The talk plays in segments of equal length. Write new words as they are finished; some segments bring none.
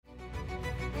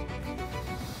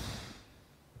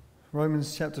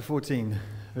Romans chapter 14,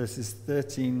 verses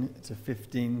 13 to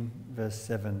 15, verse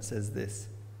 7 says this.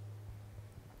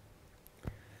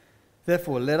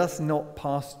 Therefore, let us not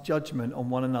pass judgment on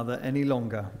one another any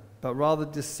longer, but rather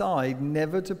decide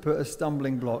never to put a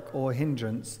stumbling block or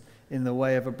hindrance in the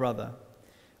way of a brother.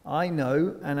 I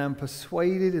know and am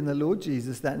persuaded in the Lord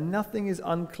Jesus that nothing is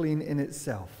unclean in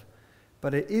itself,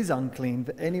 but it is unclean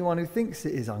for anyone who thinks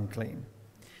it is unclean.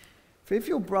 For if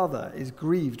your brother is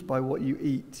grieved by what you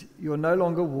eat, you are no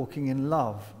longer walking in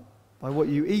love. By what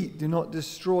you eat, do not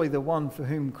destroy the one for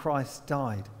whom Christ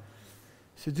died.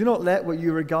 So do not let what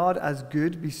you regard as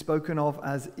good be spoken of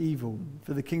as evil.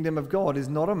 For the kingdom of God is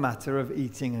not a matter of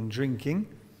eating and drinking,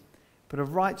 but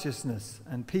of righteousness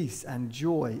and peace and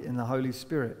joy in the Holy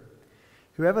Spirit.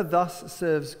 Whoever thus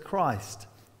serves Christ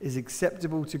is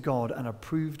acceptable to God and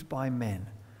approved by men.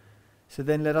 So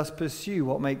then let us pursue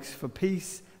what makes for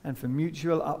peace and for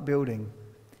mutual upbuilding.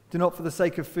 Do not for the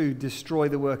sake of food destroy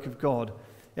the work of God.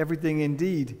 Everything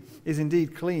is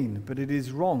indeed clean, but it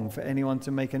is wrong for anyone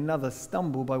to make another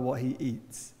stumble by what he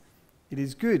eats. It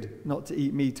is good not to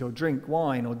eat meat or drink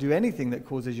wine or do anything that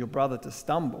causes your brother to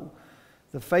stumble.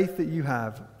 The faith that you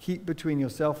have, keep between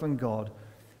yourself and God.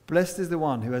 Blessed is the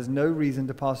one who has no reason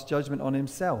to pass judgment on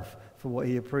himself for what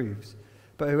he approves.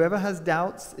 But whoever has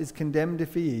doubts is condemned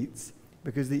if he eats,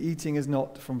 because the eating is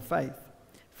not from faith.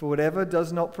 For whatever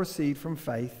does not proceed from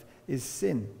faith is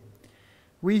sin.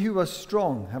 We who are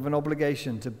strong have an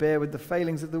obligation to bear with the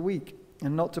failings of the weak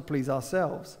and not to please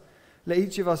ourselves. Let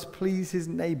each of us please his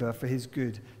neighbor for his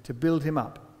good, to build him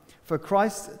up. For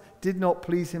Christ did not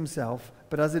please himself,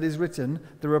 but as it is written,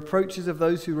 the reproaches of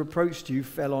those who reproached you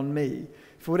fell on me.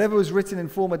 For whatever was written in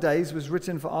former days was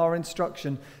written for our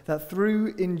instruction, that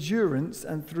through endurance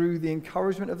and through the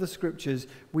encouragement of the Scriptures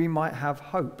we might have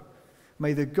hope.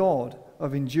 May the God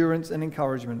of endurance and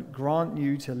encouragement grant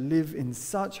you to live in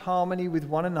such harmony with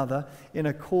one another in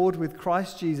accord with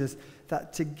Christ Jesus,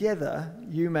 that together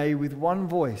you may with one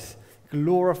voice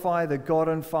glorify the God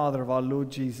and Father of our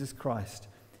Lord Jesus Christ.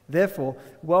 Therefore,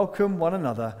 welcome one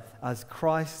another as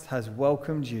Christ has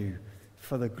welcomed you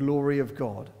for the glory of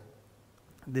God.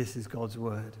 This is God's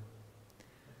word.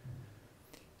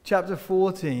 Chapter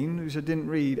 14, which I didn't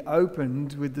read,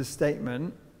 opened with the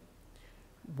statement,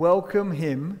 welcome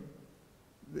him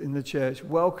in the church,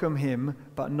 welcome him,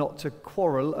 but not to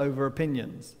quarrel over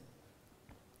opinions.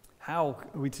 How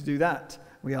are we to do that,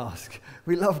 we ask?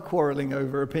 We love quarreling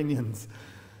over opinions.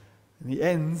 And he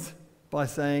ends by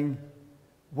saying,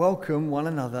 welcome one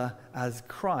another as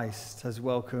Christ has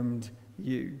welcomed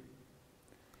you.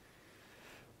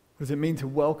 What does it mean to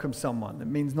welcome someone? It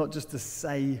means not just to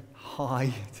say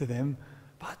hi to them,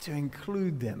 but to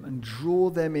include them and draw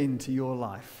them into your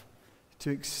life, to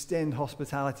extend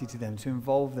hospitality to them, to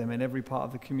involve them in every part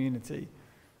of the community.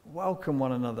 Welcome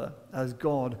one another as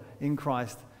God in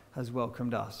Christ has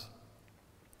welcomed us.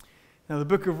 Now, the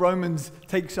book of Romans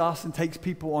takes us and takes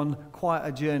people on quite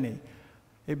a journey.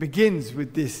 It begins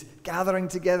with this gathering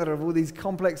together of all these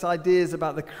complex ideas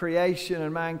about the creation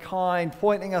and mankind,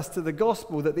 pointing us to the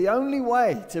gospel, that the only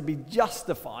way to be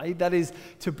justified, that is,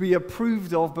 to be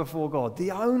approved of before God,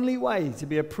 the only way to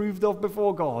be approved of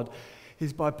before God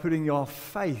is by putting your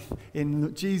faith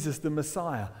in Jesus, the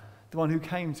Messiah, the one who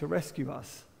came to rescue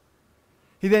us.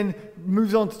 He then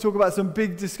moves on to talk about some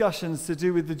big discussions to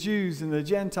do with the Jews and the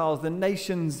Gentiles, the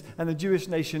nations and the Jewish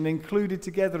nation included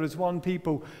together as one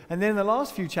people. And then in the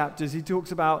last few chapters, he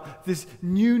talks about this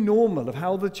new normal of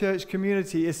how the church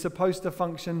community is supposed to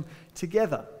function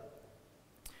together.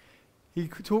 He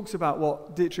talks about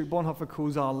what Dietrich Bonhoeffer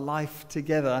calls our life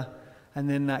together. And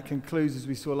then that concludes, as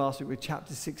we saw last week, with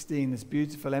chapter 16, this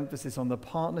beautiful emphasis on the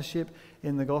partnership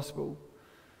in the gospel.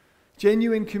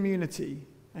 Genuine community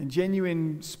and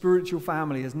genuine spiritual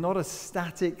family is not a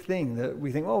static thing that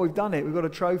we think, oh, we've done it, we've got a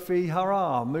trophy,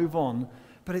 hurrah, move on.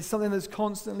 But it's something that's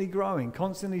constantly growing,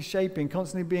 constantly shaping,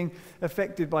 constantly being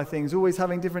affected by things, always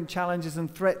having different challenges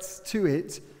and threats to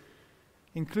it,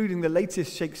 including the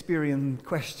latest Shakespearean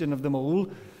question of them all,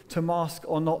 to mask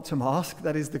or not to mask.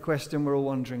 That is the question we're all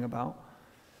wondering about.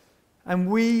 And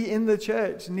we in the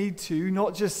church need to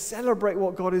not just celebrate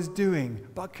what God is doing,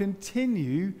 but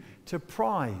continue to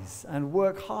prize and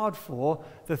work hard for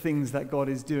the things that God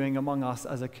is doing among us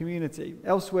as a community.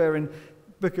 Elsewhere in the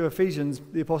book of Ephesians,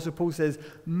 the Apostle Paul says,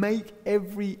 make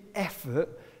every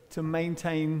effort to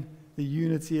maintain the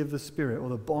unity of the Spirit, or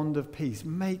the bond of peace.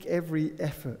 Make every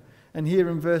effort. And here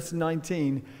in verse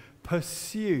 19,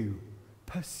 pursue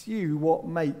what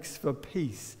makes for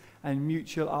peace and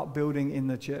mutual upbuilding in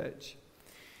the church.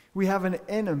 We have an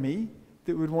enemy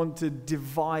that would want to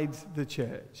divide the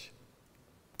church.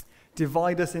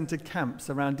 divide us into camps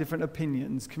around different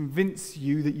opinions, convince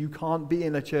you that you can't be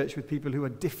in a church with people who are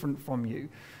different from you.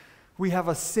 We have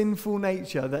a sinful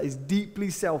nature that is deeply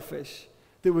selfish,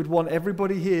 that would want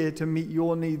everybody here to meet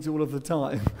your needs all of the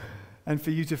time and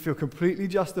for you to feel completely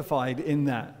justified in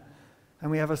that. And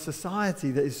we have a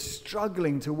society that is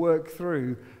struggling to work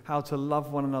through how to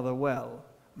love one another well.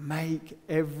 Make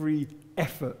every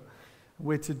effort.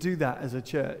 We're to do that as a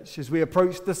church. As we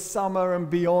approach the summer and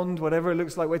beyond, whatever it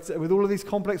looks like, with all of these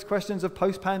complex questions of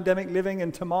post-pandemic living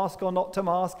and to mask or not to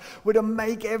mask, we're to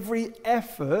make every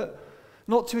effort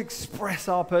not to express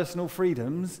our personal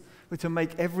freedoms, but to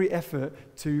make every effort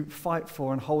to fight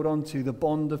for and hold on to the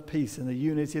bond of peace and the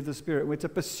unity of the Spirit. We're to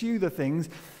pursue the things.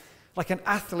 Like an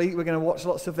athlete, we're going to watch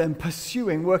lots of them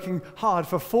pursuing, working hard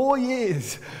for 4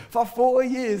 years. For 4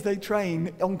 years they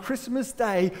train on Christmas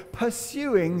Day,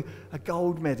 pursuing a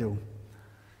gold medal.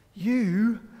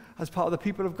 You, as part of the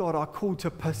people of God, are called to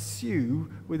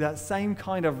pursue with that same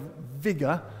kind of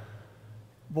vigor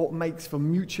what makes for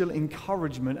mutual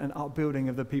encouragement and upbuilding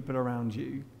of the people around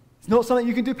you. It's not something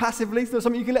you can do passively. It's not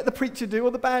something you can let the preacher do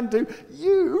or the band do.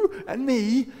 You and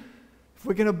me, if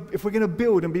we're going to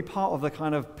build and be part of the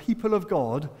kind of people of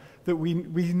God that we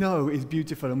know is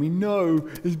beautiful and we know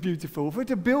is beautiful, if we're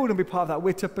to build and be part of that,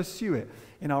 we're to pursue it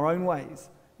in our own ways,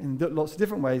 in lots of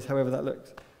different ways, however that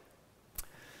looks.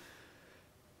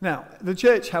 Now, the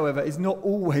church, however, is not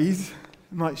always, it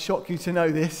might shock you to know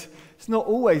this, it's not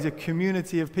always a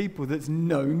community of people that's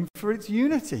known for its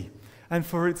unity and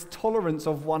for its tolerance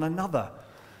of one another.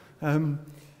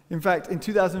 In fact, in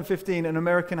 2015, an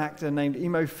American actor named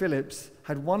Emo Phillips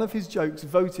had one of his jokes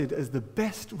voted as the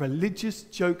best religious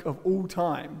joke of all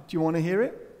time. Do you want to hear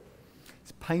it?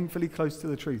 It's painfully close to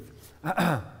the truth.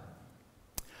 A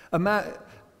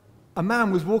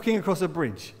man was walking across a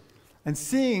bridge, and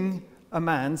seeing a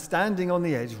man standing on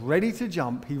the edge, ready to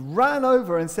jump, he ran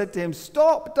over and said to him,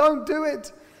 "Stop, don't do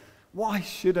it." "Why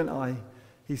shouldn't I?"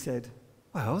 he said.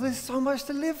 "Well, there's so much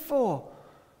to live for."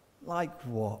 "Like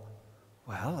what?"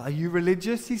 "Well, are you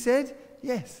religious?" he said.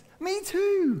 "Yes." "Me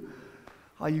too."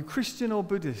 "Are you Christian or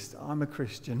Buddhist?" "I'm a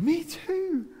Christian." "Me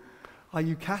too." "Are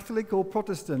you Catholic or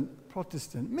Protestant?"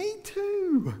 "Protestant." "Me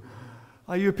too."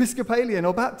 "Are you Episcopalian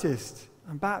or Baptist?"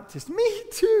 "I'm Baptist." "Me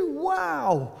too."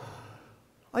 "Wow."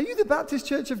 "Are you the Baptist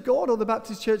Church of God or the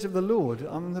Baptist Church of the Lord?"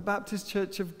 "I'm the Baptist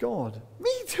Church of God."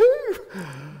 "Me too."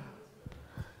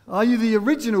 "Are you the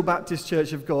original Baptist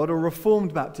Church of God or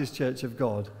Reformed Baptist Church of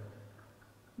God?"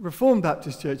 "Reformed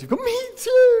Baptist Church of God." "Me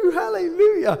too."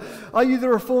 Hallelujah. "Are you the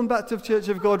Reformed Baptist Church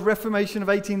of God Reformation of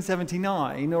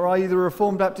 1879 or are you the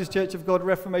Reformed Baptist Church of God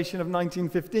Reformation of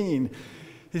 1915?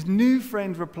 His new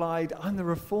friend replied, "I'm the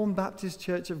Reformed Baptist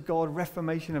Church of God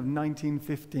Reformation of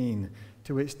 1915.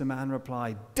 To which the man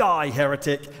replied, "Die,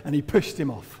 heretic," and he pushed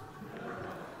him off.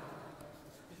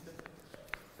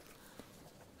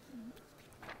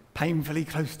 Painfully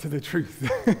close to the truth.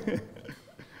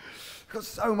 Got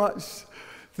so much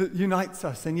that unites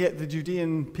us, and yet the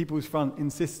Judean People's Front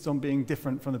insists on being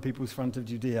different from the People's Front of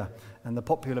Judea, and the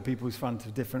popular People's Front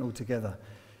are different altogether,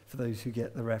 for those who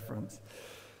get the reference.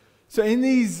 So in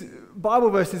these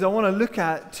Bible verses, I want to look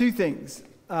at two things.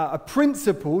 A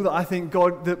principle that I think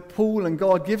that Paul and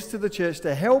God gives to the church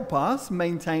to help us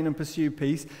maintain and pursue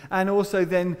peace, and also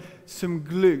then some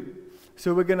glue.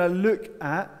 So we're going to look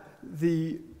at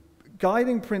the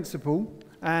guiding principle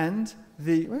and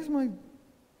the...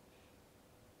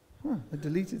 I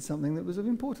deleted something that was of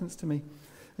importance to me.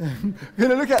 We're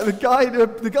going to look at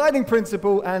the guiding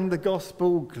principle and the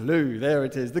gospel glue. There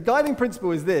it is. The guiding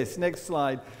principle is this. Next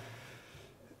slide.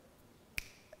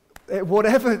 That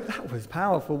was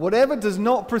powerful. Whatever does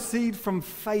not proceed from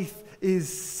faith is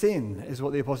sin, is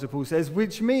what the Apostle Paul says,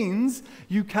 which means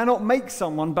you cannot make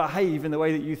someone behave in the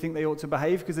way that you think they ought to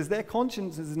behave, because as their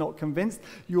conscience is not convinced,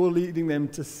 you're leading them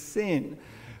to sin.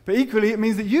 But equally, it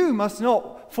means that you must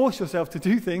not force yourself to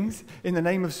do things in the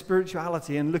name of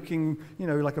spirituality and looking,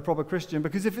 like a proper Christian,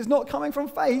 because if it's not coming from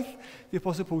faith, the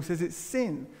Apostle Paul says it's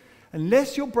sin.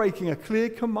 Unless you're breaking a clear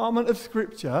commandment of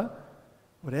Scripture,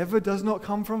 whatever does not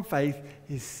come from faith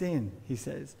is sin, he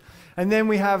says. And then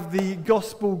we have the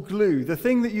gospel glue. The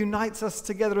thing that unites us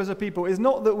together as a people is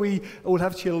not that we all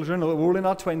have children, or that we're all in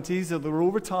our 20s, or that we're all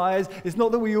retired. It's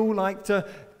not that we all like to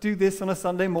do this on a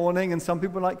Sunday morning and some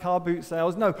people like car boot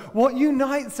sales. No, what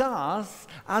unites us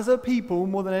as a people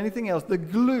more than anything else, the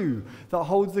glue that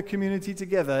holds the community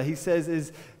together, he says,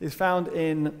 is found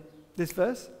in this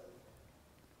verse.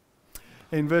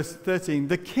 In verse 13,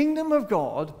 the kingdom of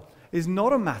God is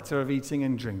not a matter of eating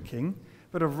and drinking,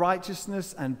 but of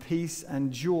righteousness and peace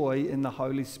and joy in the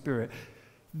Holy Spirit.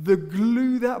 The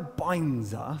glue that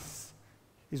binds us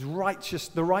is righteous,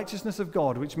 the righteousness of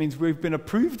God, which means we've been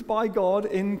approved by God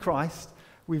in Christ.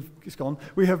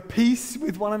 We have peace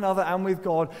with one another and with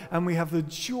God, and we have the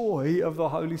joy of the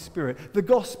Holy Spirit. The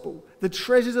gospel, the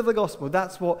treasures of the gospel,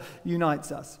 that's what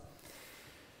unites us.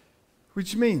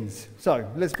 Which means, so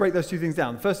let's break those two things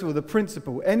down. First of all, the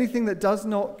principle. Anything that does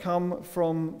not come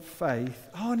from faith.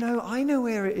 Oh no, I know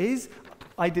where it is.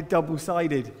 I did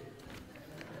double-sided.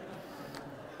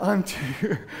 I'm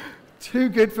too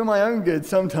good for my own good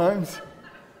sometimes.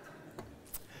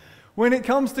 When it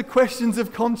comes to questions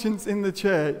of conscience in the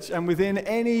church and within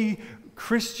any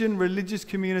Christian religious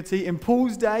community, in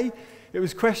Paul's day, it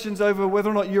was questions over whether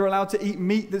or not you're allowed to eat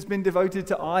meat that's been devoted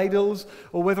to idols,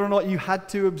 or whether or not you had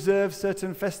to observe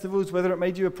certain festivals, whether it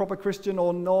made you a proper Christian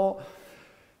or not.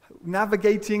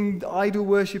 Navigating idol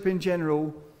worship in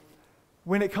general.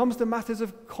 When it comes to matters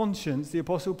of conscience, the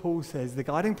Apostle Paul says the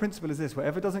guiding principle is this: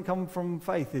 whatever doesn't come from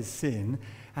faith is sin.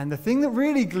 And the thing that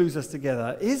really glues us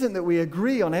together isn't that we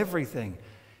agree on everything.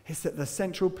 It's that the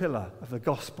central pillar of the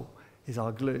gospel is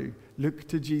our glue. Look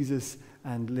to Jesus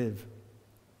and live.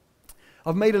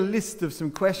 I've made a list of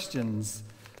some questions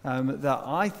that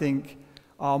I think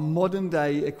are modern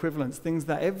day equivalents, things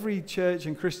that every church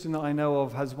and Christian that I know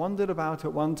of has wondered about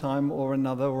at one time or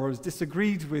another, or has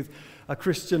disagreed with a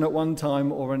Christian at one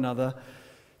time or another,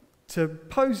 to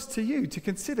pose to you, to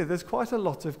consider. There's quite a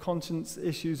lot of conscience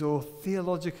issues or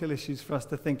theological issues for us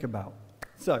to think about.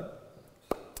 So,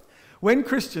 when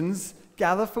Christians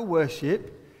gather for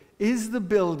worship, is the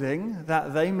building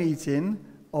that they meet in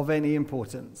of any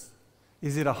importance?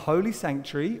 Is it a holy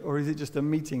sanctuary, or is it just a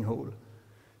meeting hall?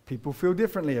 People feel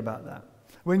differently about that.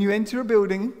 When you enter a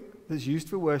building that's used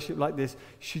for worship like this,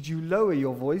 should you lower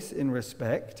your voice in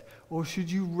respect, or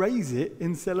should you raise it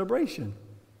in celebration?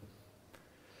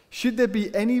 Should there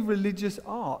be any religious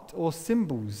art or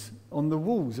symbols on the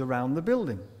walls around the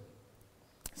building?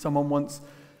 Someone once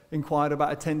inquired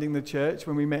about attending the church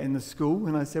when we met in the school,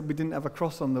 and I said we didn't have a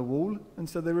cross on the wall, and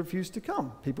so they refused to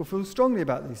come. People feel strongly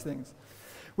about these things.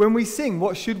 When we sing,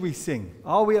 what should we sing?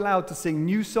 Are we allowed to sing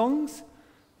new songs,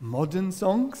 modern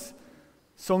songs,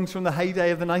 songs from the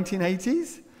heyday of the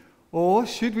 1980s? Or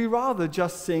should we rather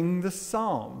just sing the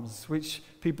Psalms, which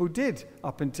people did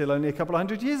up until only a couple of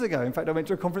hundred years ago? In fact, I went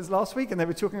to a conference last week and they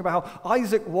were talking about how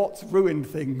Isaac Watts ruined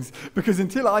things. Because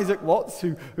until Isaac Watts,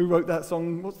 who wrote that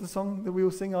song, what's the song that we all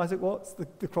sing, Isaac Watts?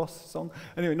 The cross song?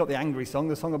 Anyway, not the angry song,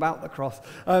 the song about the cross.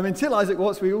 Until Isaac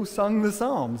Watts, we all sung the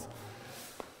Psalms.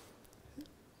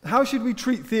 How should we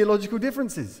treat theological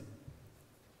differences?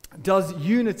 Does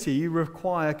unity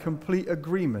require complete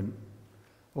agreement?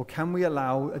 Or can we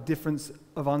allow a difference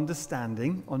of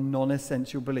understanding on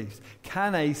non-essential beliefs?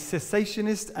 Can a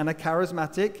cessationist and a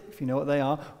charismatic, if you know what they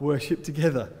are, worship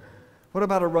together? What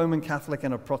about a Roman Catholic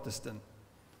and a Protestant?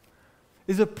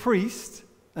 Is a priest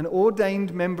an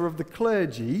ordained member of the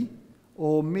clergy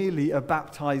or merely a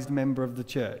baptized member of the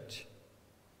church?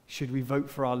 Should we vote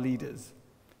for our leaders?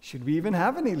 Should we even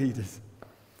have any leaders?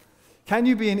 Can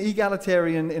you be an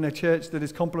egalitarian in a church that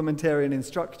is complementarian in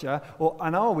structure?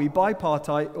 And are we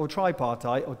bipartite or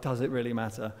tripartite, or does it really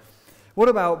matter? What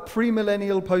about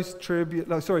pre-trib, post-trib,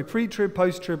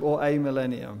 or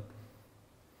amillennium?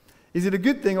 Is it a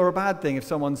good thing or a bad thing if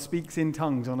someone speaks in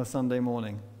tongues on a Sunday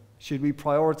morning? Should we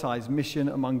prioritize mission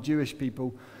among Jewish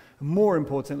people? More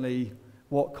importantly,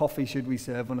 what coffee should we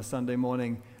serve on a Sunday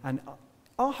morning? And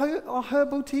are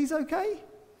herbal teas okay?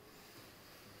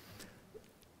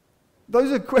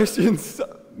 Those are questions,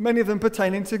 many of them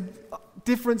pertaining to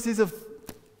differences of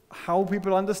how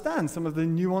people understand some of the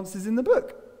nuances in the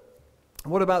book.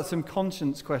 What about some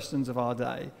conscience questions of our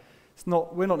day?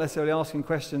 We're not necessarily asking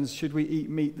questions, should we eat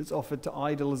meat that's offered to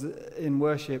idols in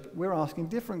worship? We're asking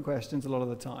different questions a lot of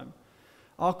the time.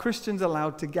 Are Christians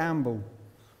allowed to gamble?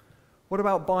 What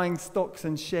about buying stocks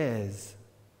and shares?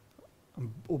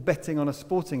 Or betting on a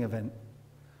sporting event?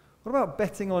 What about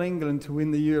betting on England to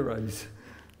win the Euros?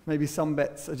 Maybe some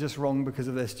bets are just wrong because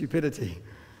of their stupidity.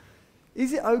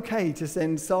 Is it okay to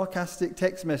send sarcastic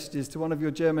text messages to one of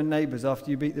your German neighbours after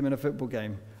you beat them in a football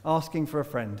game, asking for a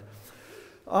friend?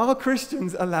 Are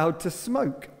Christians allowed to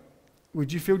smoke?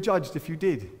 Would you feel judged if you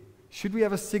did? Should we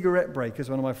have a cigarette break, as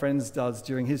one of my friends does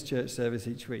during his church service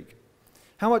each week?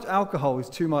 How much alcohol is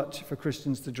too much for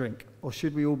Christians to drink? Or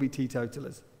should we all be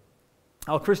teetotalers?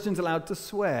 Are Christians allowed to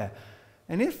swear?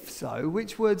 And if so,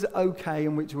 which words are okay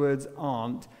and which words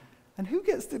aren't? And who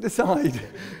gets to decide?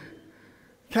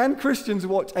 Can Christians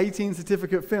watch 18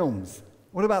 certificate films?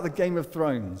 What about the Game of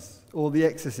Thrones, or The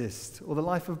Exorcist, or The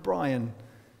Life of Brian?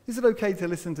 Is it okay to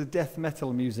listen to death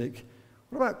metal music?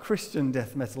 What about Christian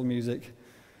death metal music?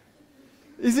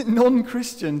 Is it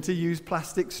non-Christian to use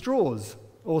plastic straws?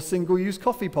 or single-use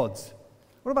coffee pods?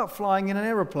 What about flying in an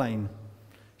aeroplane?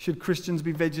 Should Christians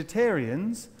be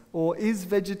vegetarians, or is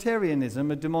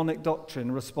vegetarianism a demonic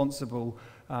doctrine responsible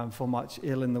for much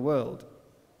ill in the world?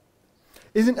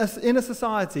 In a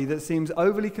society that seems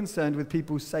overly concerned with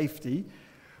people's safety,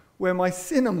 where my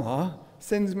cinema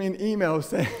sends me an email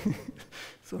saying,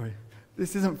 sorry,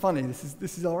 this isn't funny,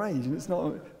 this is our age, and it's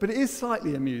not, but it is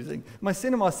slightly amusing. My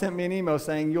cinema sent me an email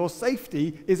saying, your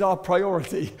safety is our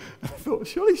priority. I thought,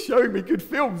 surely showing me good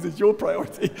films is your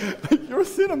priority. Like, you're a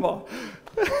cinema.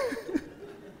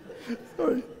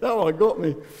 Sorry, that one got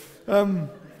me.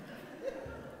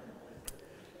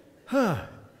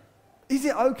 Is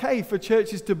it okay for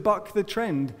churches to buck the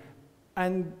trend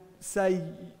and say,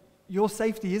 your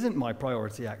safety isn't my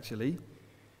priority, actually?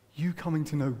 You coming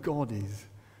to know God is.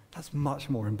 That's much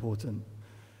more important.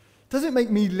 Does it make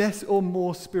me less or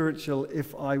more spiritual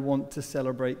if I want to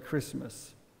celebrate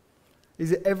Christmas?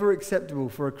 Is it ever acceptable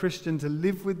for a Christian to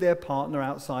live with their partner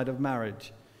outside of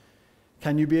marriage?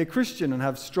 Can you be a Christian and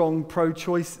have strong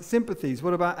pro-choice sympathies?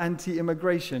 What about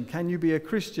anti-immigration? Can you be a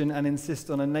Christian and insist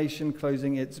on a nation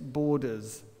closing its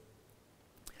borders?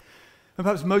 And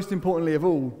perhaps most importantly of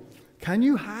all, can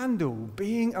you handle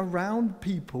being around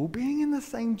people, being in the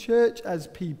same church as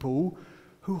people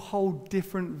who hold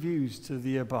different views to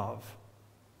the above?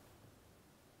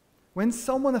 When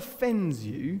someone offends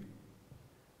you,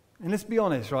 and let's be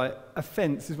honest, right?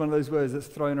 Offense is one of those words that's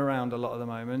thrown around a lot at the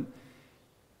moment.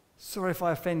 Sorry if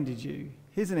I offended you.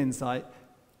 Here's an insight.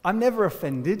 I'm never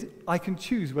offended. I can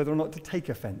choose whether or not to take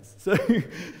offense. So,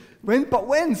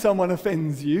 when someone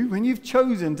offends you, when you've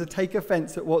chosen to take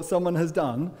offense at what someone has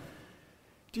done,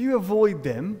 do you avoid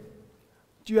them?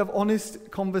 Do you have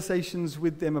honest conversations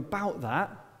with them about that?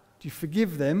 Do you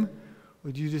forgive them?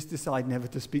 Or do you just decide never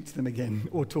to speak to them again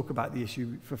or talk about the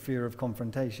issue for fear of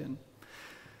confrontation?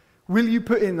 Will you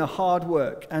put in the hard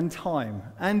work and time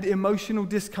and emotional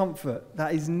discomfort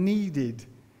that is needed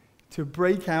to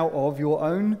break out of your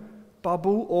own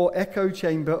bubble or echo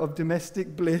chamber of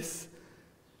domestic bliss?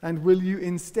 And will you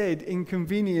instead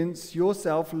inconvenience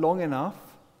yourself long enough,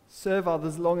 serve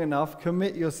others long enough,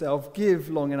 commit yourself, give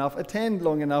long enough, attend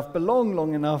long enough, belong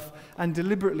long enough, and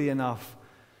deliberately enough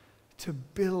to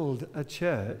build a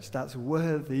church that's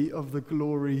worthy of the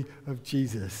glory of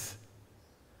Jesus?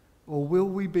 Or will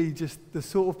we be just the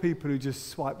sort of people who just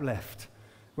swipe left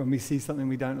when we see something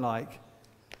we don't like,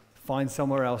 find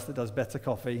somewhere else that does better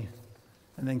coffee,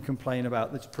 and then complain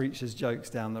about the preacher's jokes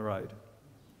down the road?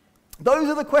 Those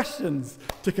are the questions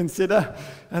to consider,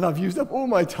 and I've used up all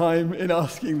my time in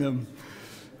asking them.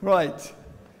 Right.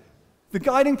 The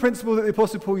guiding principle that the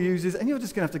Apostle Paul uses, and you're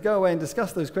just going to have to go away and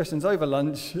discuss those questions over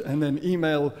lunch and then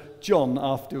email John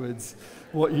afterwards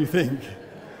what you think.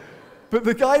 But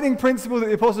the guiding principle that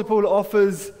the Apostle Paul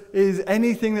offers is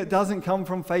anything that doesn't come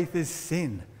from faith is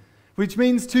sin, which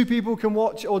means two people can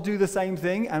watch or do the same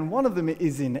thing, and one of them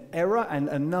is in error and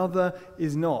another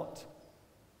is not.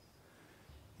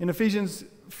 In Ephesians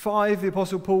 5, the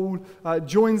Apostle Paul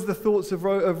joins the thoughts of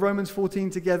Romans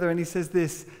 14 together, and he says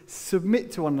this: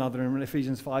 submit to one another in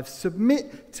Ephesians 5.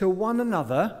 Submit to one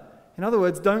another. In other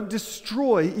words, don't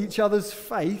destroy each other's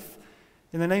faith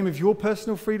in the name of your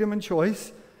personal freedom and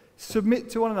choice. Submit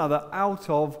to one another out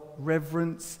of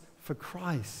reverence for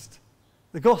Christ.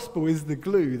 The gospel is the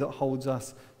glue that holds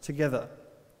us together.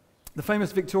 The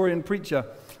famous Victorian preacher,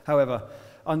 however,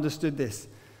 understood this.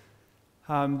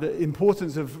 The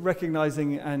importance of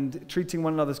recognizing and treating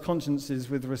one another's consciences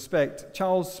with respect.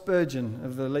 Charles Spurgeon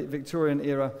of the late Victorian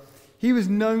era, he was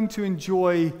known to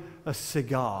enjoy a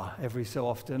cigar every so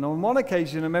often. On one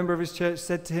occasion, a member of his church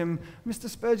said to him, "Mr.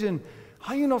 Spurgeon,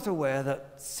 are you not aware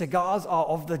that cigars are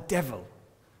of the devil?"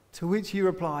 To which he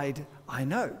replied, "I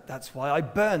know, that's why I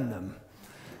burn them."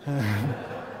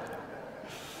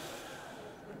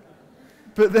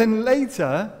 But then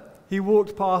later, he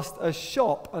walked past a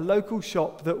shop, a local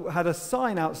shop that had a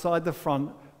sign outside the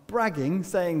front bragging,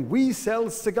 saying, "We sell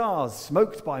cigars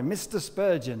smoked by Mr.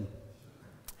 Spurgeon."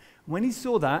 When he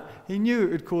saw that, he knew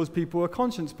it would cause people a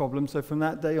conscience problem, so from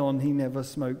that day on, he never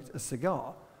smoked a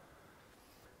cigar.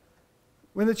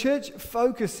 When the church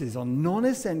focuses on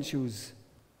non-essentials,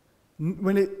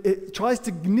 when it tries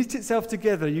to knit itself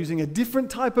together using a different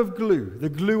type of glue, the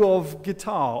glue of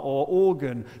guitar or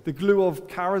organ, the glue of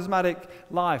charismatic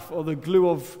life, or the glue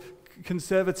of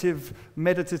conservative,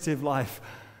 meditative life,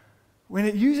 when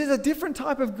it uses a different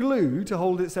type of glue to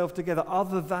hold itself together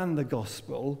other than the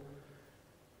gospel,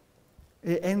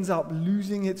 it ends up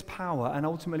losing its power and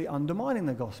ultimately undermining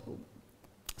the gospel.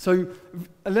 So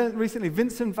I learned recently,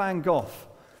 Vincent van Gogh,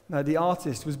 the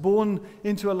artist, was born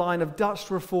into a line of Dutch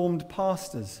Reformed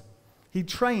pastors. He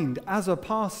trained as a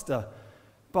pastor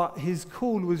but his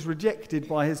call was rejected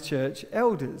by his church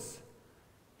elders.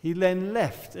 He then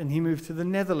left and he moved to the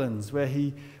Netherlands, where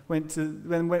he he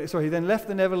then left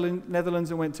the Netherlands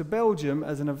and went to Belgium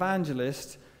as an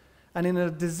evangelist. And in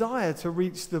a desire to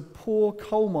reach the poor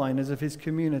coal miners of his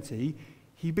community,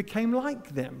 he became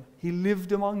like them. He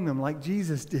lived among them like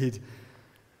Jesus did.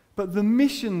 But the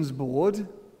missions board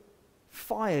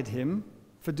fired him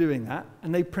for doing that,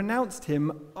 and they pronounced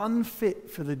him unfit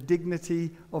for the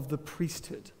dignity of the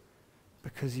priesthood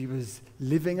because he was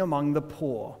living among the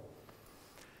poor.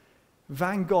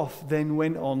 Van Gogh then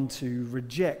went on to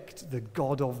reject the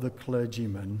God of the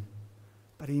clergyman,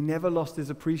 but he never lost his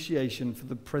appreciation for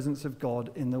the presence of God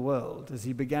in the world as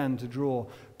he began to draw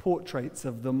portraits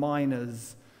of the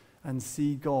miners and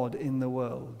see God in the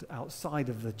world outside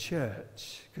of the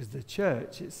church, because the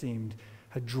church, it seemed,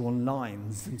 had drawn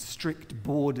lines and strict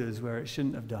borders where it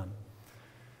shouldn't have done.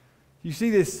 You see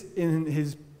this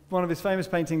in one of his famous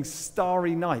paintings,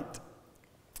 Starry Night,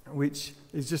 which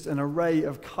is just an array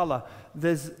of colour.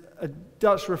 There's a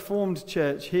Dutch Reformed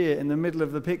church here in the middle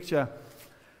of the picture,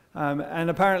 and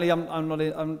apparently I don't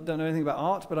know anything about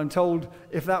art, but I'm told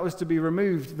if that was to be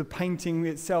removed, the painting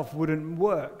itself wouldn't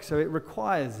work. So it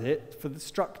requires it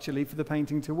structurally for the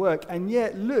painting to work. And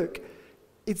yet, look,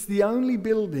 it's the only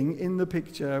building in the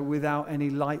picture without any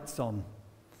lights on.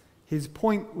 His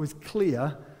point was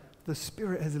clear. The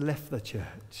Spirit has left the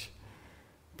church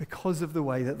because of the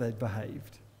way that they'd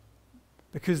behaved.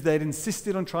 Because they'd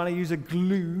insisted on trying to use a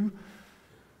glue,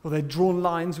 or they'd drawn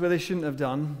lines where they shouldn't have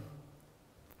done.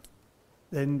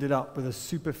 They ended up with a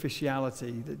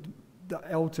superficiality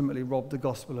that ultimately robbed the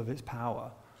gospel of its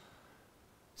power.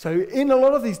 So in a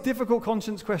lot of these difficult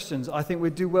conscience questions, I think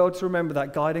we'd do well to remember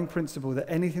that guiding principle that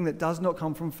anything that does not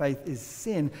come from faith is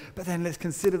sin. But then let's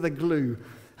consider the glue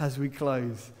as we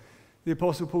close. The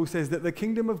Apostle Paul says that the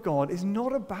kingdom of God is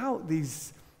not about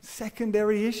these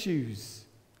secondary issues.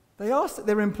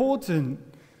 They're important,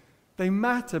 they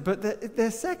matter, but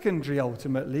they're secondary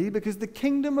ultimately, because the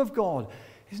kingdom of God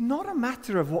is not a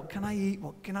matter of what can I eat,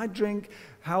 what can I drink,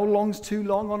 how long's too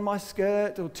long on my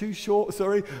skirt, or too short,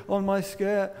 on my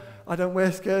skirt. I don't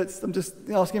wear skirts, I'm just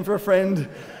asking for a friend.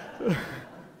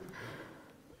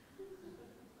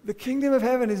 The kingdom of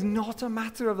heaven is not a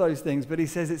matter of those things, but he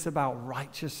says it's about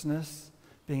righteousness,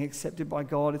 being accepted by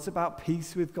God. It's about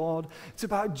peace with God. It's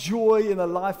about joy in the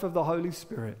life of the Holy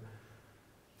Spirit.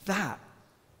 That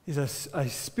is a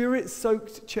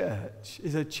spirit-soaked church,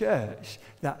 is a church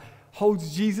that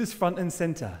holds Jesus front and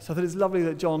center. So that it's lovely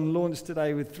that John launched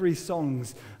today with 3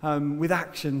 songs, with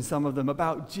action, some of them,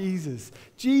 about Jesus.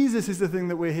 Jesus is the thing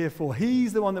that we're here for.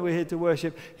 He's the one that we're here to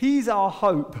worship. He's our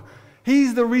hope.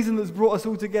 He's the reason that's brought us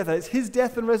all together. It's his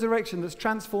death and resurrection that's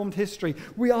transformed history.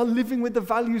 We are living with the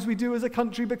values we do as a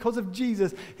country because of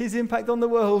Jesus. His impact on the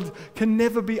world can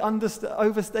never be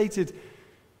overstated.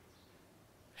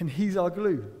 And he's our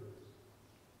glue.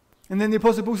 And then the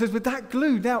Apostle Paul says, with that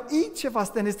glue, now each of us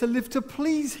then is to live to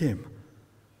please him,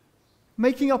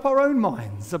 making up our own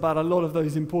minds about a lot of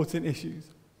those important issues.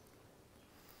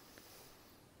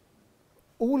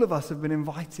 All of us have been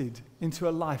invited into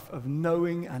a life of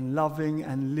knowing and loving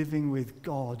and living with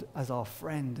God as our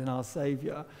friend and our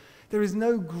Savior. There is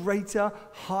no greater,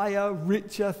 higher,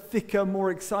 richer, thicker,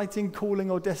 more exciting calling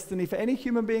or destiny for any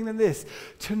human being than this,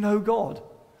 to know God.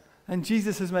 And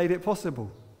Jesus has made it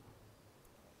possible.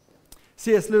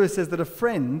 C.S. Lewis says that a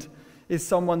friend is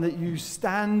someone that you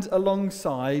stand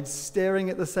alongside, staring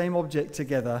at the same object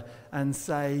together, and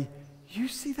say, you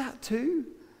see that too?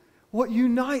 What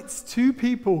unites two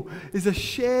people is a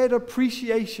shared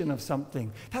appreciation of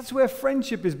something. That's where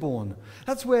friendship is born.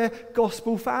 That's where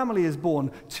gospel family is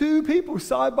born. Two people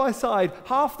side by side,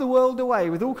 half the world away,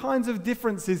 with all kinds of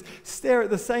differences, stare at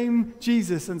the same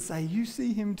Jesus and say, you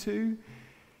see him too?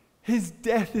 His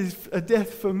death is a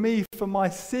death for me, for my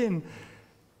sin.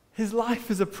 His life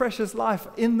is a precious life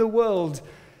in the world,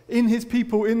 in his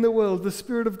people, in the world. The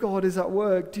Spirit of God is at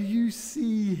work. Do you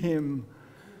see him?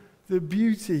 The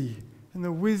beauty and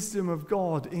the wisdom of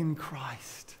God in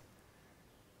Christ.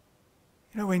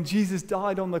 You know, when Jesus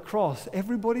died on the cross,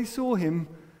 everybody saw him,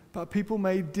 but people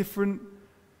made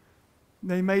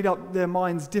up their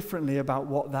minds differently about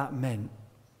what that meant.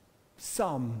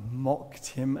 Some mocked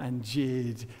him and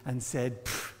jeered and said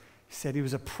he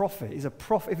was a prophet. He's a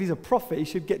prophet. If he's a prophet, he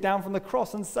should get down from the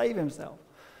cross and save himself.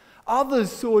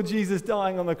 Others saw Jesus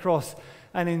dying on the cross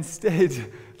and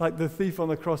instead, like the thief on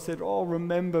the cross, said, oh,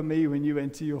 remember me when you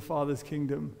enter your Father's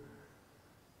kingdom.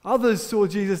 Others saw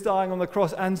Jesus dying on the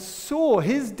cross and saw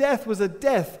his death was a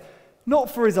death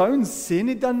not for his own sin.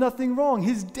 He'd done nothing wrong.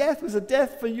 His death was a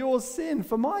death for your sin,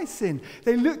 for my sin.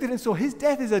 They looked at it and saw his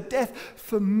death is a death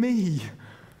for me.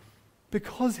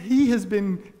 because he has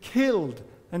been killed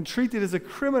and treated as a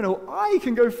criminal, I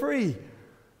can go free.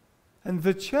 And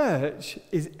the church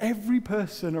is every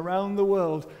person around the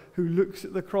world who looks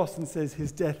at the cross and says,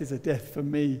 his death is a death for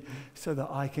me so that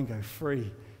I can go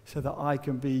free, so that I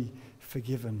can be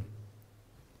forgiven.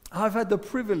 I've had the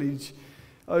privilege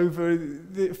over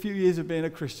the few years of being a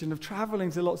Christian of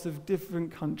traveling to lots of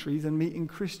different countries and meeting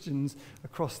Christians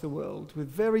across the world with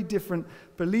very different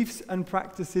beliefs and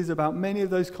practices about many of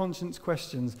those conscience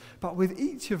questions. But with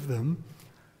each of them,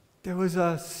 there was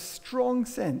a strong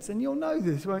sense, and you'll know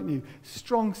this, won't you?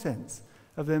 Strong sense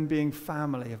of them being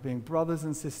family, of being brothers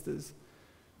and sisters,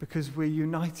 because we're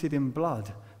united in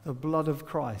blood. The blood of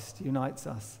Christ unites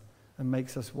us and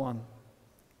makes us one.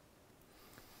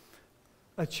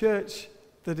 A church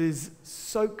that is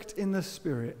soaked in the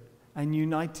Spirit and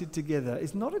united together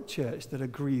is not a church that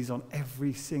agrees on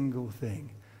every single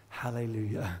thing.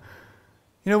 Hallelujah.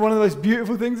 You know, one of the most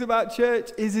beautiful things about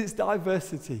church is its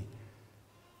diversity.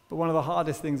 But one of the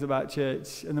hardest things about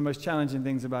church and the most challenging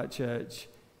things about church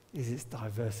is its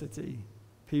diversity.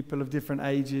 People of different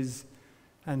ages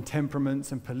and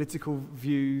temperaments and political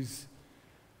views,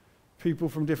 people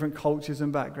from different cultures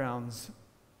and backgrounds.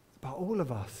 But all of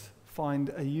us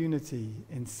find a unity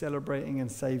in celebrating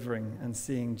and savoring and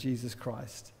seeing Jesus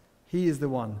Christ. He is the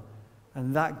one.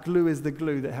 And that glue is the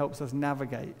glue that helps us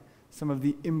navigate some of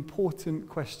the important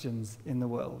questions in the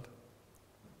world.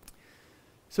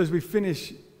 So as we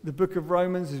finish the book of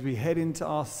Romans, as we head into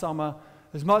our summer,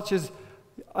 as much as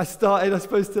I started, I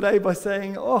suppose, today by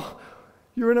saying, oh,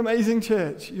 you're an amazing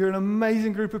church. You're an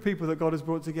amazing group of people that God has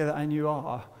brought together, and you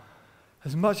are.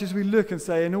 As much as we look and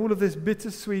say, in all of this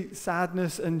bittersweet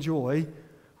sadness and joy,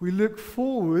 we look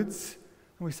forwards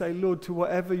and we say, Lord, to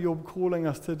whatever you're calling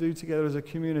us to do together as a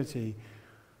community,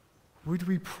 would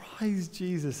we prize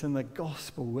Jesus and the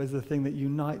gospel as the thing that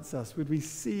unites us? Would we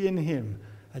see in him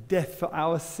a death for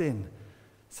our sin,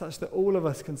 such that all of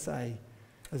us can say,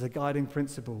 as a guiding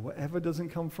principle, whatever doesn't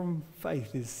come from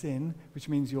faith is sin, which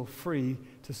means you're free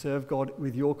to serve God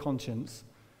with your conscience,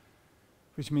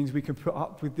 which means we can put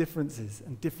up with differences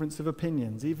and difference of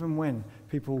opinions. Even when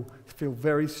people feel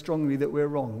very strongly that we're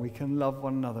wrong, we can love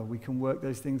one another. We can work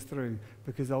those things through,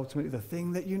 because ultimately the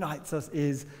thing that unites us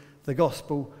is the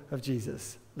gospel of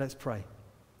Jesus. Let's pray.